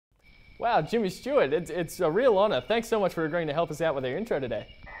Wow, Jimmy Stewart, it's a real honor. Thanks so much for agreeing to help us out with our intro today.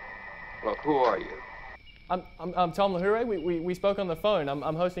 Look, who are you? I'm Tom LeHuray. We spoke on the phone.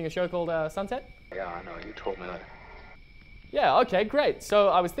 I'm hosting a show called Sunset. Yeah, I know. You told me that. Yeah, okay, great. So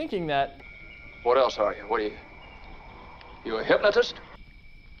I was thinking that... What else are you? What are you? You a hypnotist?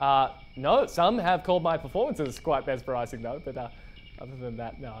 No, some have called my performances quite mesmerizing though, but other than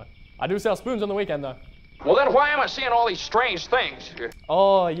that, no. I do sell spoons on the weekend though. Well, then why am I seeing all these strange things?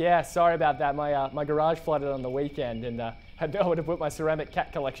 Oh, yeah, sorry about that. My garage flooded on the weekend and had nowhere to put my ceramic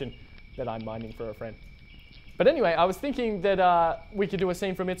cat collection that I'm mining for a friend. But anyway, I was thinking that we could do a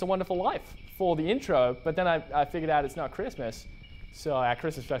scene from It's a Wonderful Life for the intro, but then I figured out it's not Christmas, so our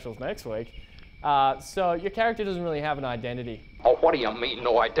Christmas special's next week. So your character doesn't really have an identity. Oh, what do you mean,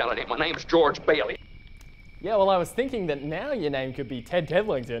 no identity? My name's George Bailey. Yeah, well, I was thinking that now your name could be Ted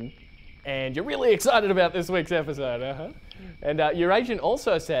Tedlington, and you're really excited about this week's episode, And your agent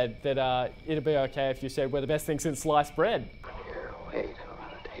also said that it'd be okay if you said we're the best thing since sliced bread. Here, wait a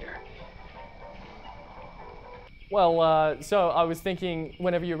minute here. Well, so I was thinking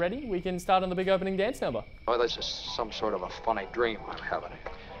whenever you're ready, we can start on the big opening dance number. Oh, this is some sort of a funny dream I'm having.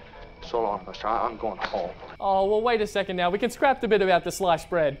 So long, mister. I'm going home. Oh, well, wait a second now. We can scrap the bit about the sliced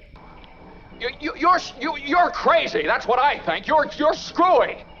bread. You're crazy. That's what I think. You're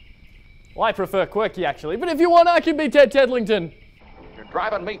screwy. Well, I prefer quirky, actually. But if you want, I can be Ted Tedlington. You're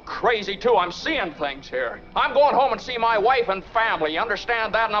driving me crazy, too. I'm seeing things here. I'm going home and see my wife and family. You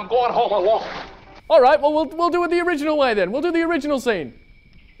understand that? And I'm going home alone. All right, well, we'll do it the original way, then. We'll do the original scene.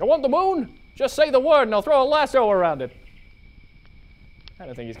 You want the moon? Just say the word, and I'll throw a lasso around it. I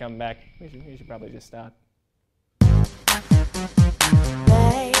don't think he's coming back. We should probably just start.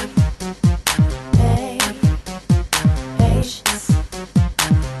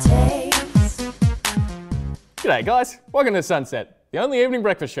 G'day guys, welcome to Sunset, the only evening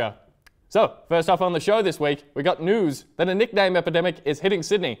breakfast show. So, first up on the show this week, we got news that a nickname epidemic is hitting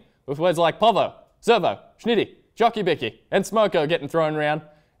Sydney, with words like Povo, Servo, Schnitty, Jockey Bicky, and Smoko getting thrown around.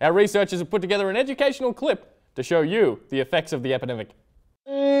 Our researchers have put together an educational clip to show you the effects of the epidemic.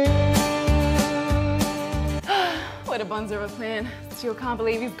 What a bunzer of a plan. Still can't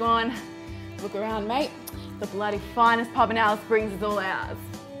believe he's gone. Look around, mate. The bloody finest pub in Alice Springs is all ours.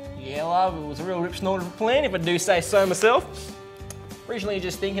 Yeah, love, it was a real rip snorter of a plan, if I do say so myself. Originally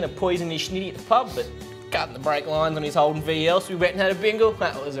just thinking of poisoning his Schnitty at the pub, but cutting the brake lines on his Holden VL so we went and had a bingle.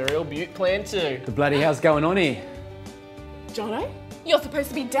 That was a real beaut plan too. The bloody hell's going on here? Jono, you're supposed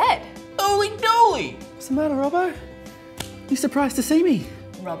to be dead. Holy dolly! What's the matter, Robbo? You surprised to see me?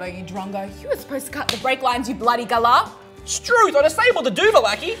 Robbo, you drongo, you were supposed to cut the brake lines, you bloody gullah. Struth, I disabled the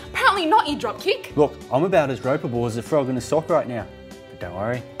Duvalaki. Apparently not, you dropkick. Look, I'm about as ropeable as a frog in a sock right now. But don't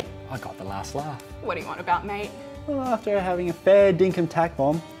worry, I got the last laugh. What do you want about, mate? Well, after having a fair dinkum tack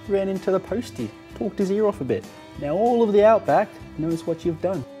bomb, ran into the postie, talked his ear off a bit. Now all of the Outback knows what you've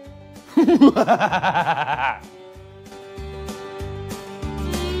done.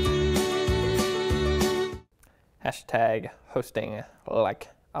 Hashtag hosting like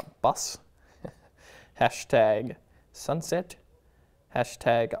a bus. Hashtag sunset.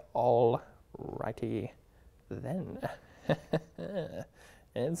 Hashtag alrighty then.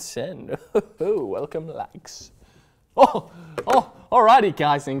 And send. Welcome likes. Alrighty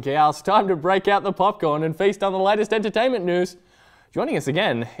guys and gals, time to break out the popcorn and feast on the latest entertainment news. Joining us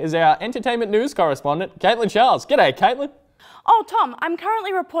again is our entertainment news correspondent, Caitlan Charles. G'day, Caitlan. Oh, Tom, I'm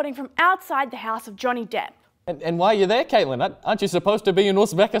currently reporting from outside the house of Johnny Depp. And why are you there, Caitlan? Aren't you supposed to be in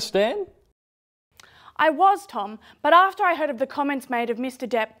Uzbekistan? I was, Tom, but after I heard of the comments made of Mr.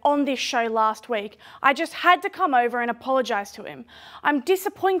 Depp on this show last week, I just had to come over and apologise to him. I'm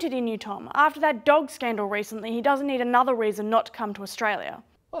disappointed in you, Tom. After that dog scandal recently, he doesn't need another reason not to come to Australia.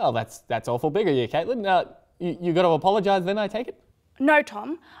 Well, that's awful big of you, Caitlan. You got to apologise then, I take it? No,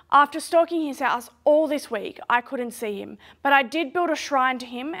 Tom. After stalking his house all this week, I couldn't see him, but I did build a shrine to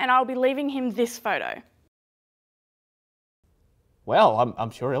him and I'll be leaving him this photo. Well,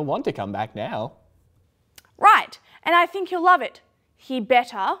 I'm sure he'll want to come back now. Right, and I think he'll love it. He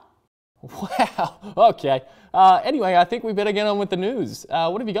better. Wow, okay. Anyway, I think we better get on with the news.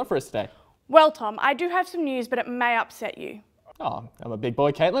 What have you got for us today? Well, Tom, I do have some news, but it may upset you. Oh, I'm a big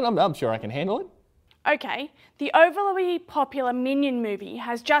boy, Caitlan. I'm sure I can handle it. Okay, the overly popular Minion movie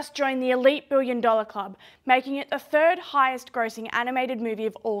has just joined the elite $1 billion club, making it the third highest grossing animated movie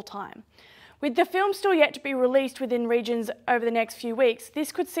of all time. With the film still yet to be released within regions over the next few weeks,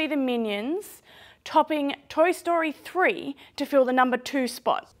 this could see the Minions topping Toy Story 3 to fill the number 2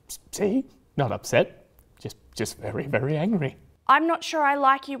 spot. See? Not upset. Just very, very angry. I'm not sure I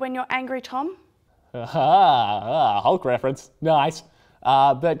like you when you're angry, Tom. Hulk reference. Nice.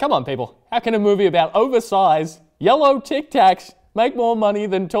 But come on, people. How can a movie about oversized, yellow Tic Tacs make more money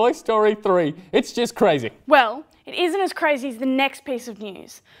than Toy Story 3? It's just crazy. Well, it isn't as crazy as the next piece of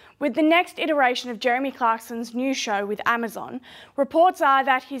news. With the next iteration of Jeremy Clarkson's new show with Amazon, reports are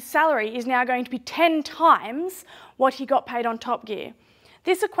that his salary is now going to be 10 times what he got paid on Top Gear.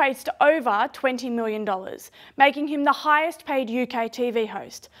 This equates to over $20 million, making him the highest paid UK TV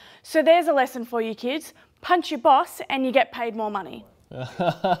host. So there's a lesson for you kids. Punch your boss and you get paid more money.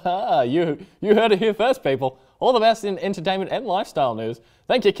 You heard it here first, people. All the best in entertainment and lifestyle news.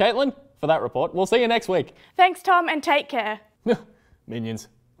 Thank you, Caitlan, for that report. We'll see you next week. Thanks, Tom, and take care. Minions.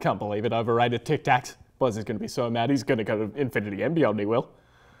 Can't believe it, overrated Tic Tacs. Buzz is going to be so mad he's going to go to infinity and beyond, he will.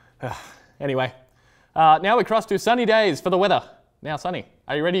 Anyway, now we cross to sunny days for the weather. Now, Sunny,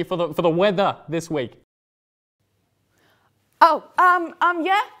 are you ready for the weather this week?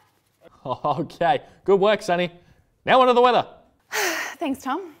 Yeah. Okay, good work, Sunny. Now on to the weather. Thanks,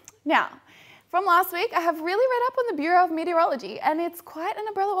 Tom. Now, from last week, I have really read up on the Bureau of Meteorology, and it's quite an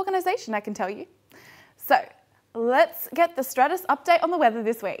umbrella organisation, I can tell you. So, let's get the Stratus update on the weather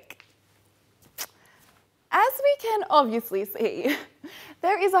this week. As we can obviously see,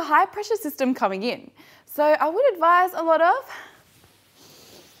 there is a high pressure system coming in. So I would advise a lot of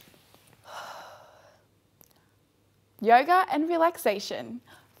yoga and relaxation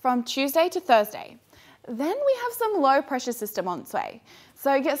from Tuesday to Thursday. Then we have some low pressure system on its way.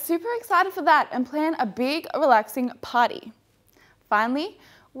 So get super excited for that and plan a big relaxing party. Finally,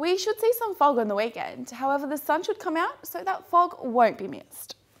 we should see some fog on the weekend. However, the sun should come out, so that fog won't be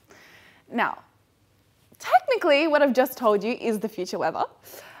missed. Now, technically what I've just told you is the future weather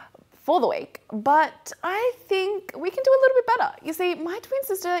for the week, but I think we can do a little bit better. You see, my twin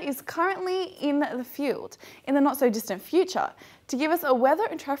sister is currently in the field in the not so distant future to give us a weather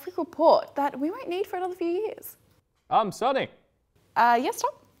and traffic report that we won't need for another few years. Sunny. Yes,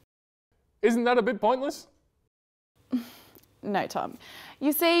 Tom? Isn't that a bit pointless? No, Tom.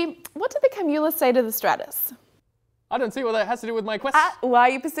 You see, what did the Cumulus say to the Stratus? I don't see what that has to do with my question. Why are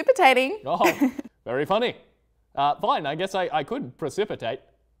you precipitating? Oh, very funny. Fine, I guess I could participate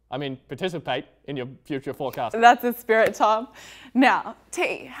in your future forecast. That's the spirit, Tom. Now,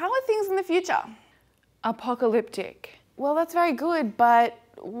 T, how are things in the future? Apocalyptic. Well, that's very good, but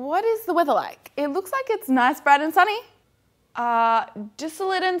what is the weather like? It looks like it's nice, bright and sunny.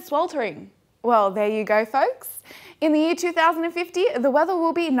 Dissolute and sweltering. Well, there you go, folks. In the year 2050, the weather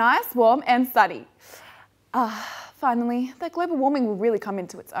will be nice, warm and sunny. Finally, that global warming will really come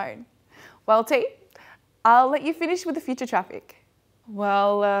into its own. Well, T, I'll let you finish with the future traffic.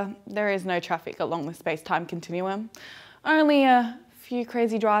 Well, there is no traffic along the space-time continuum. Only a few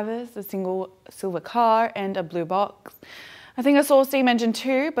crazy drivers, a single silver car and a blue box. I think I saw a steam engine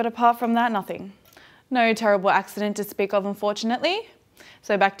too, but apart from that, nothing. No terrible accident to speak of, unfortunately.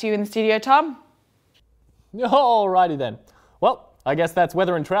 So back to you in the studio, Tom. Alrighty then. Well, I guess that's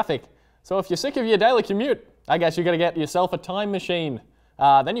weather and traffic. So if you're sick of your daily commute, I guess you got to get yourself a time machine.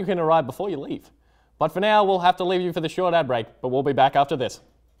 Then you can arrive before you leave. But for now, we'll have to leave you for the short ad break, but we'll be back after this.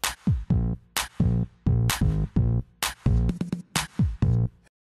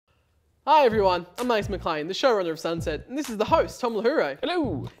 Hi everyone, I'm Alex Maclean, the showrunner of Sunset, and this is the host, Tom LeHuray.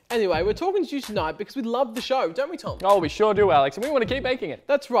 Hello. Anyway, we're talking to you tonight because we love the show, don't we, Tom? Oh, we sure do, Alex, and we want to keep making it.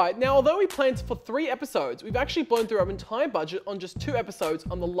 That's right. Now, although we planned for 3 episodes, we've actually blown through our entire budget on just 2 episodes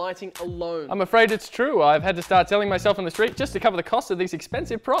on the lighting alone. I'm afraid it's true. I've had to start selling myself on the street just to cover the cost of these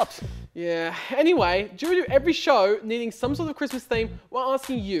expensive props. Yeah. Anyway, due to every show needing some sort of Christmas theme, we're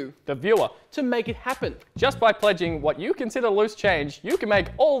asking you, the viewer, to make it happen. Just by pledging what you consider loose change, you can make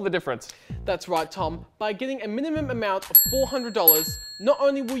all the difference. That's right, Tom. By getting a minimum amount of $400, not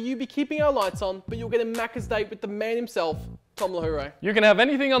only will you be keeping our lights on, but you'll get a Macca's date with the man himself, Tom LeHuray. You can have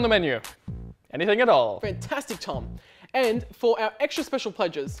anything on the menu. Anything at all. Fantastic, Tom. And for our extra special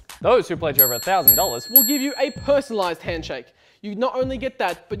pledges, those who pledge over $1,000, we'll give you a personalised handshake. You not only get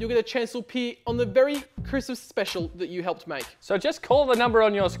that, but you'll get a chance to appear on the very Christmas special that you helped make. So just call the number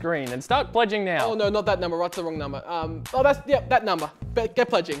on your screen and start pledging now. Oh no, not that number, that's the wrong number. That number. Get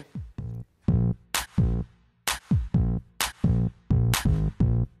pledging.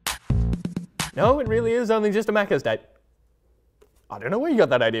 No, it really is only just a Macca's date. I don't know where you got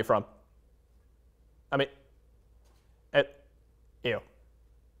that idea from. Ew.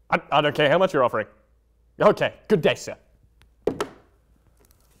 I don't care how much you're offering. Okay, good day, sir.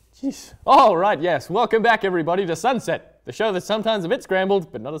 Jeez. All right, yes. Welcome back, everybody, to Sunset, the show that's sometimes a bit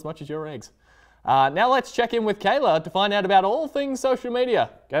scrambled, but not as much as your eggs. Now let's check in with Kayla to find out about all things social media.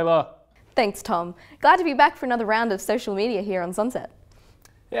 Kayla. Thanks, Tom. Glad to be back for another round of social media here on Sunset.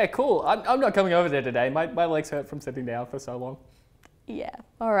 Yeah, cool. I'm not coming over there today. My legs hurt from sitting down for so long. Yeah,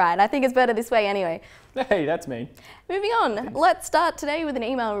 all right. I think it's better this way anyway. Hey, that's me. Moving on, let's start today with an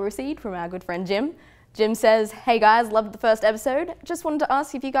email we received from our good friend Jim. Jim says, hey guys, loved the first episode. Just wanted to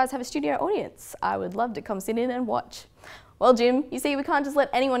ask if you guys have a studio audience. I would love to come sit in and watch. Well, Jim, you see, we can't just let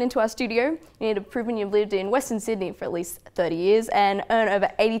anyone into our studio. You need to have proven you've lived in Western Sydney for at least 30 years and earn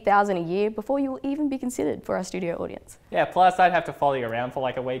over $80,000 a year before you will even be considered for our studio audience. Yeah, plus I'd have to follow you around for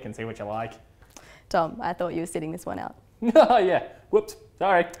like a week and see what you like. Tom, I thought you were sitting this one out. Oh yeah, whoops,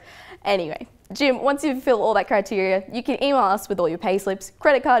 sorry. Anyway, Jim, once you fulfill all that criteria, you can email us with all your payslips,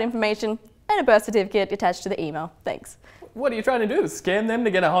 credit card information, and a birth certificate attached to the email. Thanks. What are you trying to do? Scam them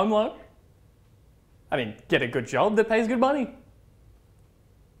to get a home loan? I mean, get a good job that pays good money.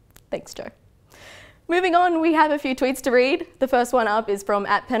 Thanks, Joe. Moving on, we have a few tweets to read. The first one up is from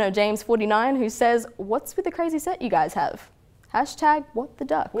 @PenoJames49, who says, what's with the crazy set you guys have? Hashtag what the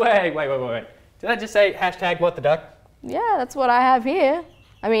duck. Wait. Did I just say hashtag what the duck? Yeah, that's what I have here.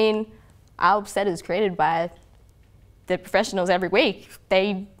 I mean, our set is created by the professionals every week.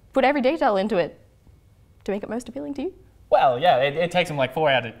 They put every detail into it to make it most appealing to you. Well, yeah, it takes them like 4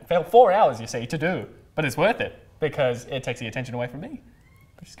 hours, you see, to do. But it's worth it because it takes the attention away from me,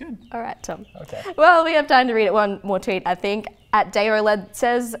 which is good. All right, Tom. Okay. Well, we have time to read it one more tweet, I think. @DayoLed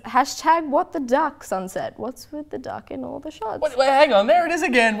says, hashtag what the duck sunset. What's with the duck in all the shots? Wait, hang on, there it is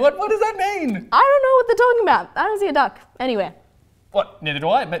again. What does that mean? I don't know what they're talking about. I don't see a duck anywhere. What? Neither do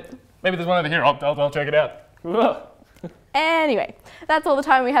I. But maybe there's one over here. I'll check it out. Anyway, that's all the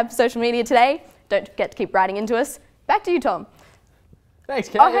time we have for social media today. Don't forget to keep writing into us. Back to you, Tom. Thanks,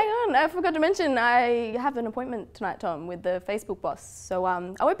 Kate. Oh, hang on. I forgot to mention I have an appointment tonight, Tom, with the Facebook boss. So I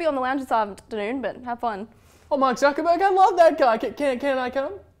won't be on the lounge this afternoon, but have fun. Oh, Mark Zuckerberg, I love that guy. Can I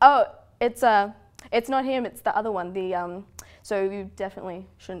come? Oh, it's not him. It's the other one. So you definitely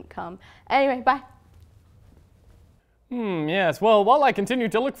shouldn't come. Anyway, bye. Yes. Well, while I continue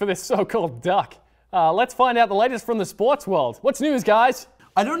to look for this so-called duck, let's find out the latest from the sports world. What's news, guys?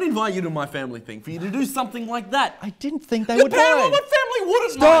 I don't invite you to my family thing for you to do something like that. I didn't think they would mind. What family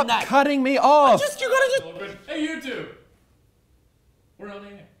wouldn't Stop mind that? cutting me off. You gotta just... Hey, you two. We're on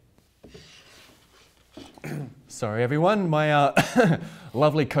here. Sorry, everyone. My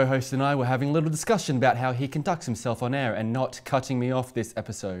lovely co-host and I were having a little discussion about how he conducts himself on air and not cutting me off this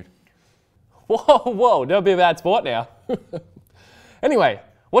episode. Whoa, don't be a bad sport now. Anyway,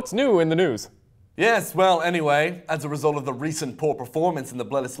 what's new in the news? Yes, well, anyway, as a result of the recent poor performance in the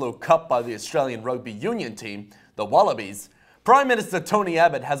Bledisloe Cup by the Australian Rugby Union team, the Wallabies, Prime Minister Tony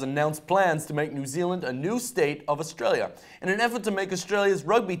Abbott has announced plans to make New Zealand a new state of Australia in an effort to make Australia's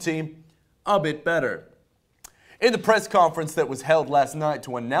rugby team a bit better. In the press conference that was held last night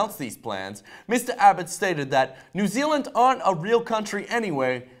to announce these plans, Mr. Abbott stated that New Zealand aren't a real country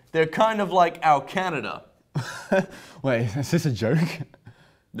anyway, they're kind of like our Canada. Wait, is this a joke?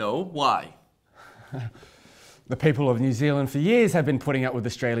 No, why? The people of New Zealand for years have been putting up with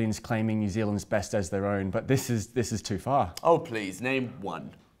Australians claiming New Zealand's best as their own, but this is too far. Oh, please, name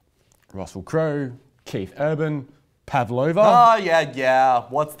one. Russell Crowe, Keith Urban, Pavlova. Oh, yeah,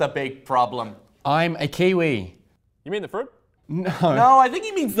 what's the big problem? I'm a Kiwi. You mean the fruit? No. No, I think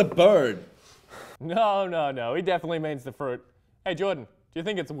he means the bird. No, he definitely means the fruit. Hey, Jordan, do you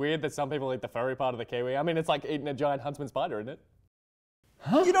think it's weird that some people eat the furry part of the kiwi? I mean, it's like eating a giant huntsman spider, isn't it?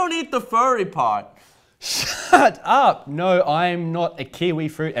 Huh? You don't eat the furry part. Shut up! No, I'm not a kiwi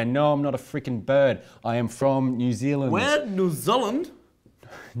fruit, and no, I'm not a freaking bird. I am from New Zealand. Where? New Zealand?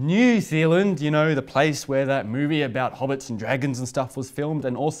 New Zealand, you know, the place where that movie about hobbits and dragons and stuff was filmed,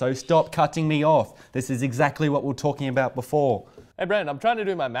 and also stop cutting me off. This is exactly what we were talking about before. Hey, Brent, I'm trying to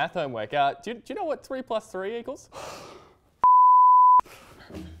do my math homework. Do you know what 3 + 3 equals?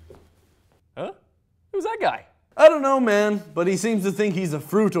 Huh? Who's that guy? I don't know, man, but he seems to think he's a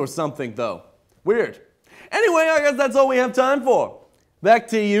fruit or something, though. Weird. Anyway, I guess that's all we have time for. Back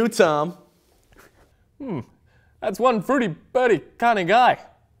to you, Tom. That's one fruity, birdy kind of guy.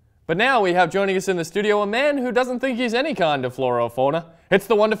 But now we have joining us in the studio a man who doesn't think he's any kind of flora or fauna. It's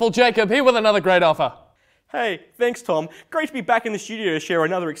the wonderful Jaikob, here with another great offer. Hey, thanks Tom. Great to be back in the studio to share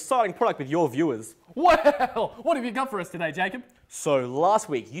another exciting product with your viewers. Well, what have you got for us today, Jaikob? So last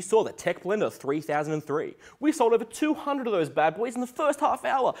week you saw the Tech Blender 3003. We sold over 200 of those bad boys in the first half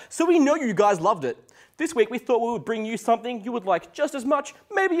hour, so we know you guys loved it. This week we thought we would bring you something you would like just as much,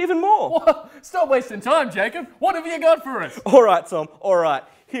 maybe even more. Whoa, stop wasting time, Jaikob. What have you got for us? Alright Tom, alright.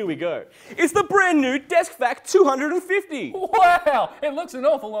 Here we go. It's the brand new Desk Vac 250. Wow, it looks an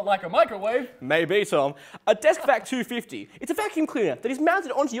awful lot like a microwave. Maybe, Tom. A Desk Vac 250. It's a vacuum cleaner that is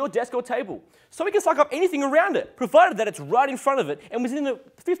mounted onto your desk or table, so it can suck up anything around it, provided that it's right in front of it and within the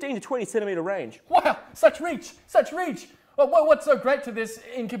 15 to 20 centimetre range. Wow, such reach, such reach. Well, what's so great to this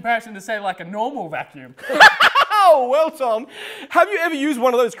in comparison to, say, like a normal vacuum? Oh, well, Tom, have you ever used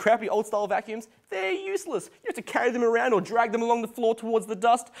one of those crappy old-style vacuums? They're useless. You have to carry them around or drag them along the floor towards the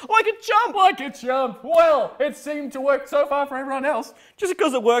dust like a chump. Like a chump. Well, it seemed to work so far for everyone else. Just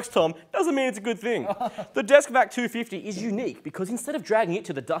because it works, Tom, doesn't mean it's a good thing. The Desk Vac 250 is unique because instead of dragging it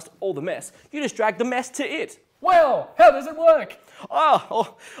to the dust or the mess, you just drag the mess to it. Well, how does it work?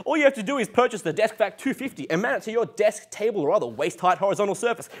 All you have to do is purchase the Desk Vac 250 and mount it to your desk, table, or other waist-height horizontal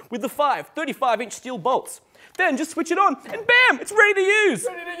surface with the 5 35-inch steel bolts. Then just switch it on, and bam, it's ready to use.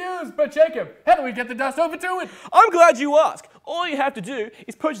 Ready to use, but Jacob, how do we get the dust over to it? I'm glad you asked. All you have to do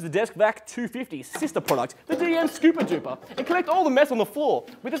is purchase the Desk Vac 250's sister product, the DM Scooper Duper, and collect all the mess on the floor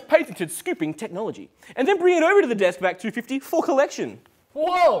with its patented scooping technology. And then bring it over to the Desk Vac 250 for collection.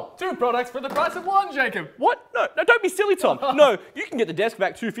 Whoa, 2 products for the price of 1, Jacob. What? No, don't be silly, Tom. No, you can get the Desk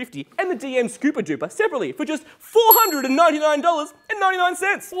Vac 250 and the DM Scooper Duper separately for just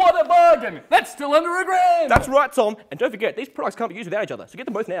 $499.99. What a bargain! That's still under $1,000. That's right, Tom. And don't forget, these products can't be used without each other, so get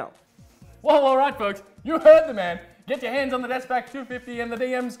them both now. Well, all right, folks. You heard the man. Get your hands on the Desk Vac 250 and the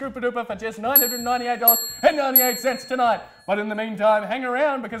DM Scooper Duper for just $998.98 tonight. But in the meantime, hang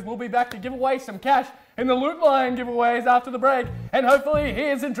around because we'll be back to give away some cash in the Loot Lion giveaways after the break. And hopefully he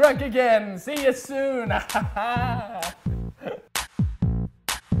isn't drunk again. See you soon.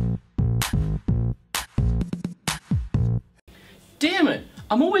 Damn it!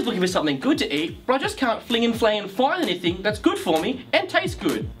 I'm always looking for something good to eat, but I just can't fling and flay and find anything that's good for me and tastes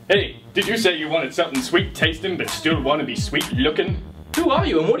good. Hey, did you say you wanted something sweet tasting but still want to be sweet looking? Who are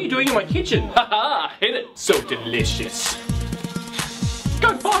you and what are you doing in my kitchen? Haha, hit it! So delicious.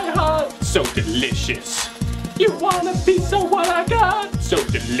 Go buy hard! So delicious. You want a piece of what I got? So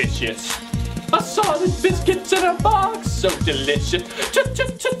delicious. Assorted biscuits in a box? So delicious.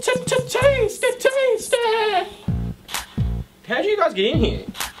 Tasty, tasty! How'd you guys get in here?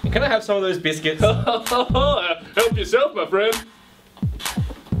 And can I have some of those biscuits? Help yourself, my friend.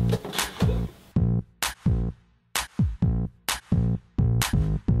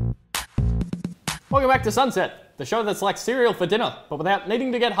 Welcome back to Sunset, the show that's like cereal for dinner, but without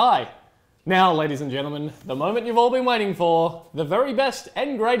needing to get high. Now, ladies and gentlemen, the moment you've all been waiting for, the very best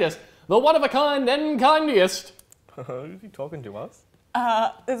and greatest, the one-of-a-kind and kindiest. Is he talking to us?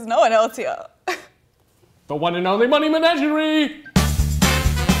 There's no one else here. The one and only Money Menagerie!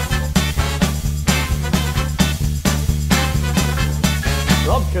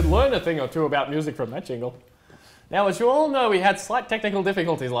 Rob could learn a thing or two about music from that jingle. Now, as you all know, we had slight technical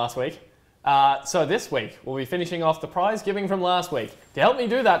difficulties last week. So this week, we'll be finishing off the prize giving from last week. To help me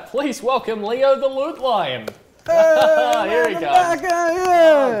do that, please welcome Leo the Loot Lion. Hey, here he comes.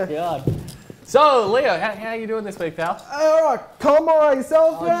 Yeah. Oh, God. So, Leo, how are you doing this week, pal? Alright, calm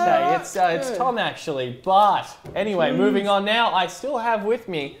yourself. Okay, it's Tom actually, but anyway, moving on now, I still have with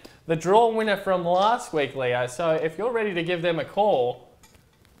me the draw winner from last week, Leo, so if you're ready to give them a call,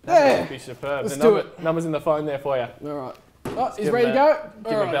 that would be superb. Let's The number's in the phone there for you. Alright. Oh, he's ready to go?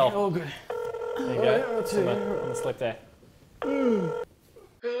 Give him a bell. All good. There you go, on the slip there.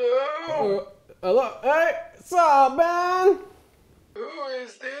 Hello? Hello? Hey, what's up, man? Who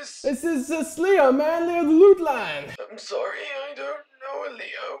is this? This is Leo, man. Leo the Loot Lion. I'm sorry, I don't know a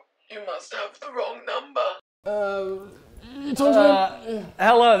Leo. You must have the wrong number.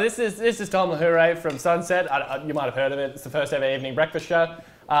 Hello, this is Tom LeHuray from Sunset. You might have heard of it. It's the first ever evening breakfast show.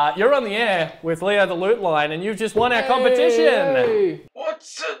 You're on the air with Leo the Loot Lion, and you've just won our competition. Hey.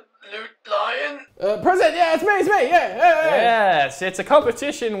 What's a Loot Lion? Present, yeah, it's me, yeah. Yes, it's a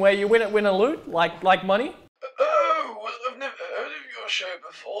competition where you win a loot, like money. Oh, well, I've never heard of your show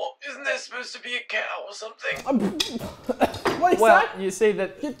before. Isn't there supposed to be a cow or something? What do you Well, say? you see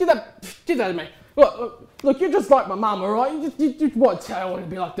that... Give that to me. Look, you're just like my mum, alright? You what, say I want to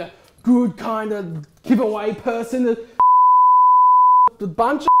be like the good kind of giveaway person, the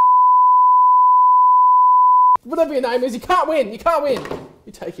bunch of whatever your name is, you can't win. You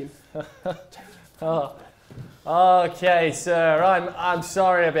take him. Oh. Okay, sir, I'm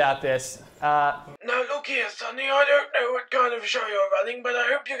sorry about this. Now look here, Sonny, I don't know what kind of show you're running, but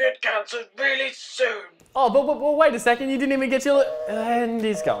I hope you get cancelled really soon. Oh, but wait a second, you didn't even get your... And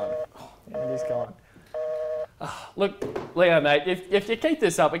he's gone. Look, Leo, mate, if you keep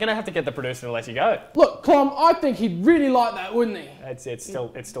this up, we're going to have to get the producer to let you go. Look, Clom, I think he'd really like that, wouldn't he? It's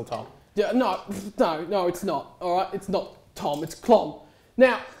still Tom. Yeah, no, it's not. All right, it's not Tom, it's Clom.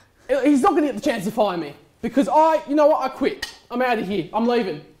 Now, he's not going to get the chance to fire me because you know what? I quit. I'm out of here. I'm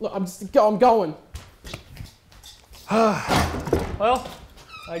leaving. Look, I'm going. Well,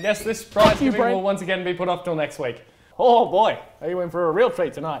 I guess this prize giving will once again be put off till next week. Oh boy, are you in for a real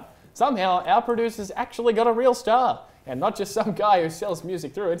treat tonight? Somehow, our producer's actually got a real star. and not just some guy who sells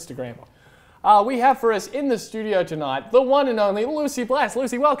music through Instagram. We have for us in the studio tonight the one and only Lucy Blass.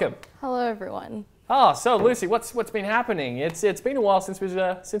 Lucy, welcome. Hello, everyone. Oh, so Lucy, what's been happening? It's been a while since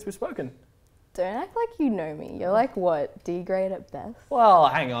we've spoken. Don't act like you know me. You're like, what, D grade at best? Well,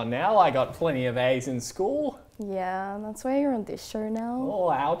 hang on now. I got plenty of A's in school. Yeah, that's why you're on this show now.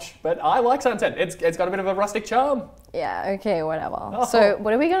 Oh, ouch. But I like Sunset. It's got a bit of a rustic charm. Yeah, okay, whatever. Oh. So,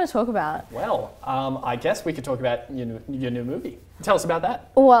 what are we going to talk about? Well, I guess we could talk about your new movie. Tell us about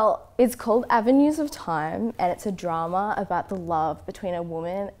that. Well, it's called Avenues of Time, and it's a drama about the love between a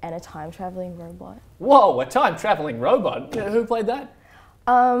woman and a time-traveling robot. Whoa, a time-traveling robot? Who played that?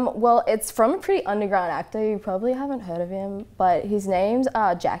 Well, it's from a pretty underground actor. You probably haven't heard of him, but his name's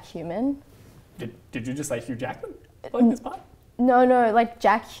Jack Human. Did you just say Hugh Jackman playing this part? No, like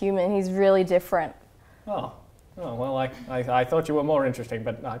Jack Human. He's really different. Oh, well, I thought you were more interesting,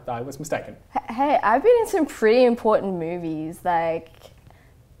 but I was mistaken. Hey, I've been in some pretty important movies. Like,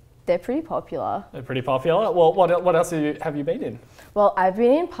 they're pretty popular. They're pretty popular? Well, what else have you been in? Well, I've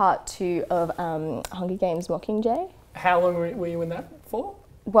been in part 2 of Hunger Games Mockingjay. How long were you in that for?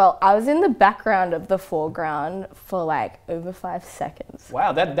 Well, I was in the background of the foreground for like over 5 seconds.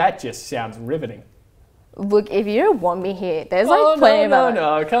 Wow, that just sounds riveting. Look, if you don't want me here, there's like plenty of other...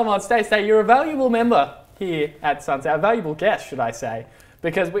 No, come on, stay. You're a valuable member here at Sunset, a valuable guest, should I say,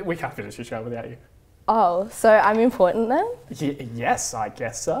 because we can't finish the show without you. Oh, so I'm important then? Yes, I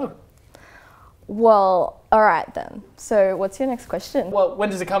guess so. Well, all right then. So what's your next question? Well, when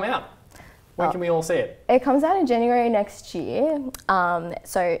does it come out? When can we all see it? It comes out in January next year.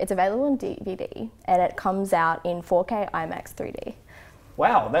 So it's available on DVD, and it comes out in 4K IMAX 3D.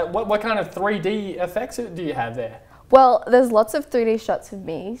 Wow, what kind of 3D effects do you have there? Well, there's lots of 3D shots of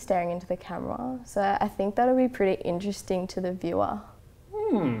me staring into the camera, so I think that'll be pretty interesting to the viewer.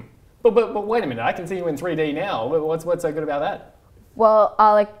 But wait a minute, I can see you in 3D now. What's so good about that? Well,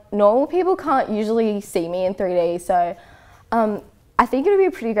 like normal people can't usually see me in 3D, so I think it'll be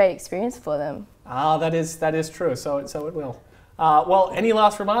a pretty great experience for them. Ah, that is true. So it will. Well, any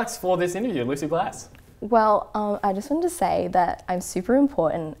last remarks for this interview, Lucy Blass? Well, I just wanted to say that I'm super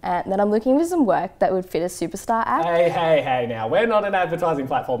important and that I'm looking for some work that would fit a superstar act. Hey, now, we're not an advertising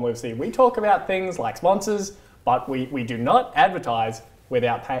platform, Lucy. We talk about things like sponsors, but we do not advertise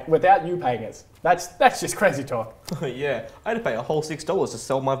without you paying us. That's just crazy talk. Yeah, I had to pay a whole $6 to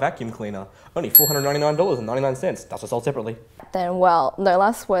sell my vacuum cleaner. Only $499.99. That's sold separately. Then, well, no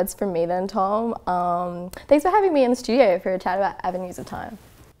last words from me then, Tom. Thanks for having me in the studio for a chat about Avenues of Time.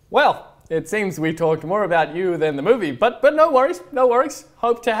 Well, it seems we talked more about you than the movie, but no worries.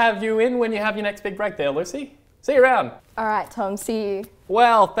 Hope to have you in when you have your next big break there, Lucy. See you around. All right, Tom, see you.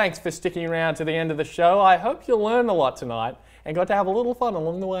 Well, thanks for sticking around to the end of the show. I hope you'll learn a lot tonight and got to have a little fun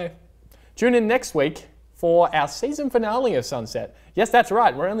along the way. Tune in next week for our season finale of Sunset. Yes, that's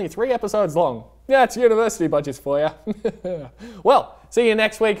right, we're only 3 episodes long. Yeah, it's university budgets for you. Well, see you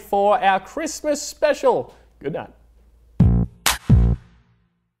next week for our Christmas special. Good night.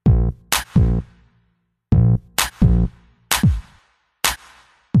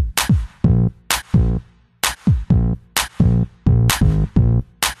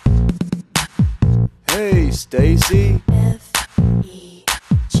 Hey, Stacy.